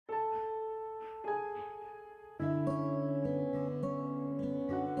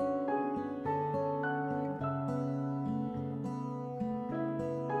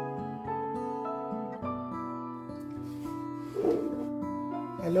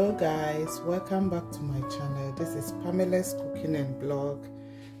Hello guys, welcome back to my channel. This is Pamela's Cooking and Blog.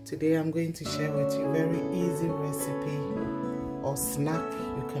 Today I'm going to share with you a very easy recipe or snack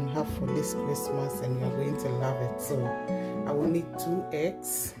you can have for this Christmas and you're going to love it. So I will need 2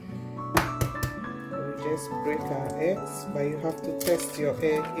 eggs. We just break our eggs, but you have to test your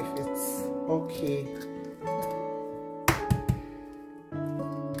egg if it's okay.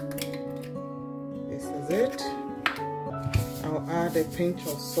 This is it. I'll add a pinch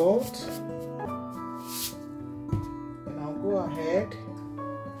of salt and I'll go ahead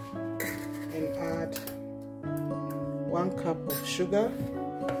and add 1 cup of sugar.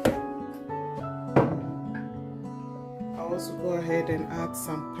 I'll also go ahead and add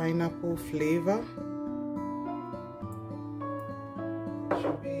some pineapple flavor.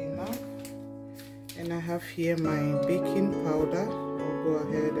 Should be enough. And I have here my baking powder. I'll go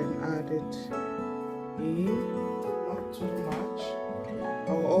ahead and add it in. Too much.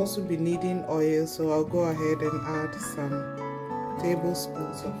 I'll also be needing oil, so I'll go ahead and add some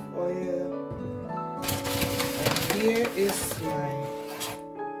tablespoons of oil. And here is my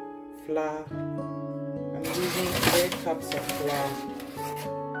flour. I'm using 3 cups of flour.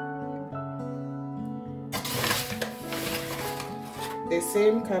 The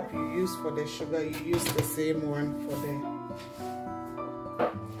same cup you use for the sugar, you use the same one for the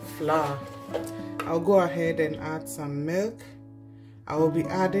flour. I'll go ahead and add some milk. I will be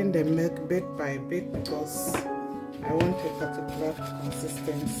adding the milk bit by bit because I want a particular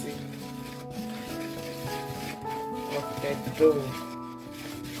consistency of the dough.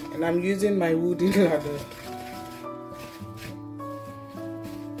 And I'm using my wooden ladle.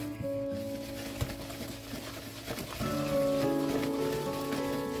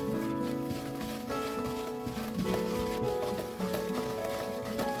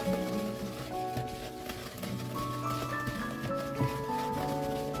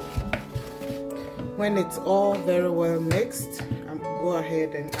 When it's all very well mixed, I'll go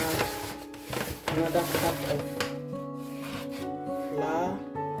ahead and add another cup of flour.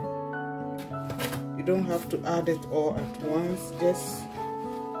 You don't have to add it all at once, just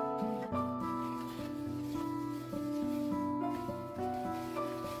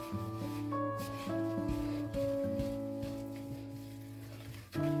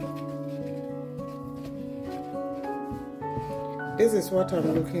this is what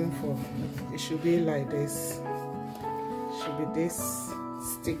I'm looking for. It should be like this. It should be this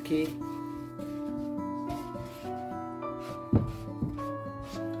sticky.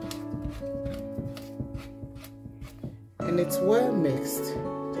 And it's well mixed,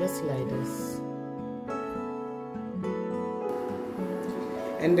 just like this.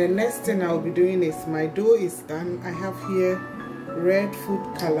 And the next thing I'll be doing is my dough is done. I have here red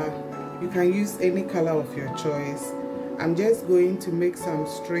food color. You can use any color of your choice. I'm just going to make some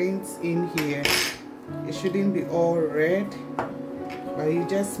strings in here. It shouldn't be all red, but you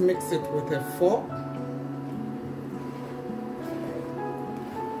just mix it with a fork.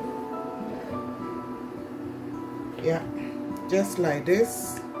 Yeah, just like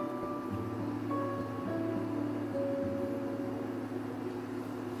this.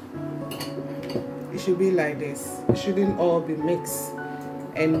 It should be like this. It shouldn't all be mixed.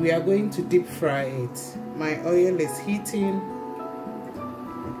 And we are going to deep fry it. My oil is heating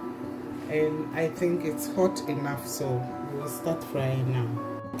and I think it's hot enough, so we will start frying now.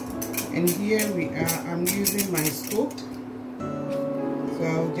 And here we are. I'm using my scoop, so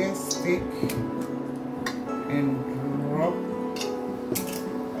I'll just take and drop.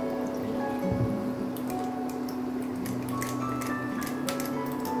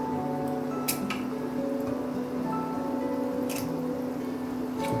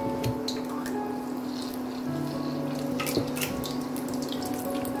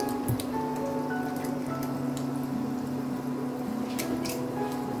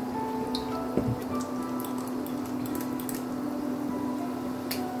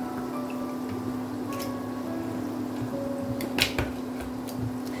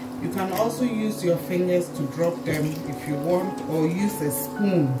 You can also use your fingers to drop them if you want, or use a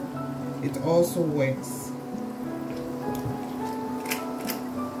spoon. It also works.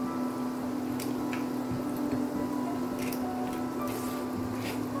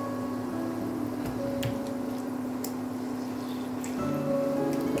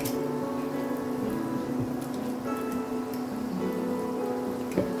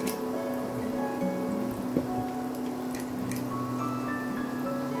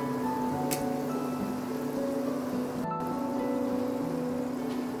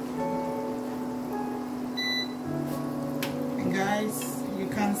 Guys, you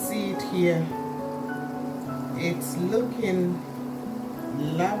can see it here. It's looking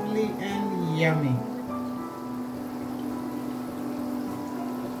lovely and yummy.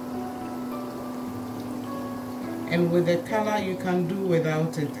 And with the color, you can do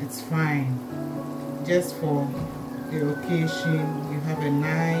without it, it's fine. Just for the occasion, you have a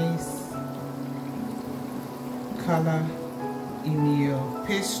nice color in your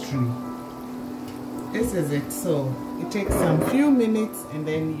pastry. This is it. So it takes some few minutes and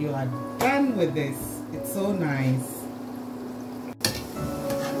then you are done with this. It's so nice.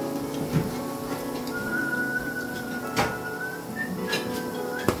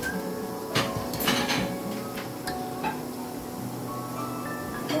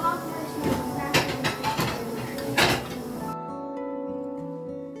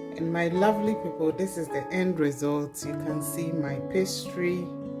 And my lovely people, this is the end result. You can see my pastry,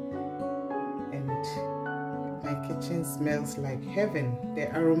 and my kitchen smells like heaven.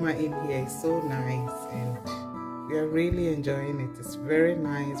 The aroma in here is so nice and we are really enjoying it. It's very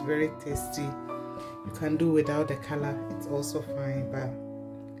nice, very tasty. You can do without the color, it's also fine, but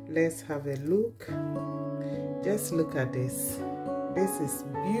let's have a look. Just look at this. This is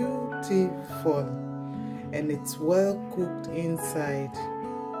beautiful and it's well cooked inside.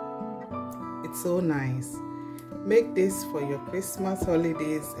 It's so nice. Make this for your Christmas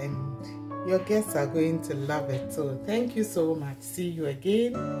holidays and your guests are going to love it. So thank you so much. See you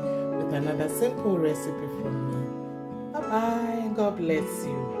again with another simple recipe from me. Bye bye. God bless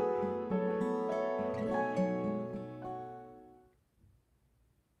you.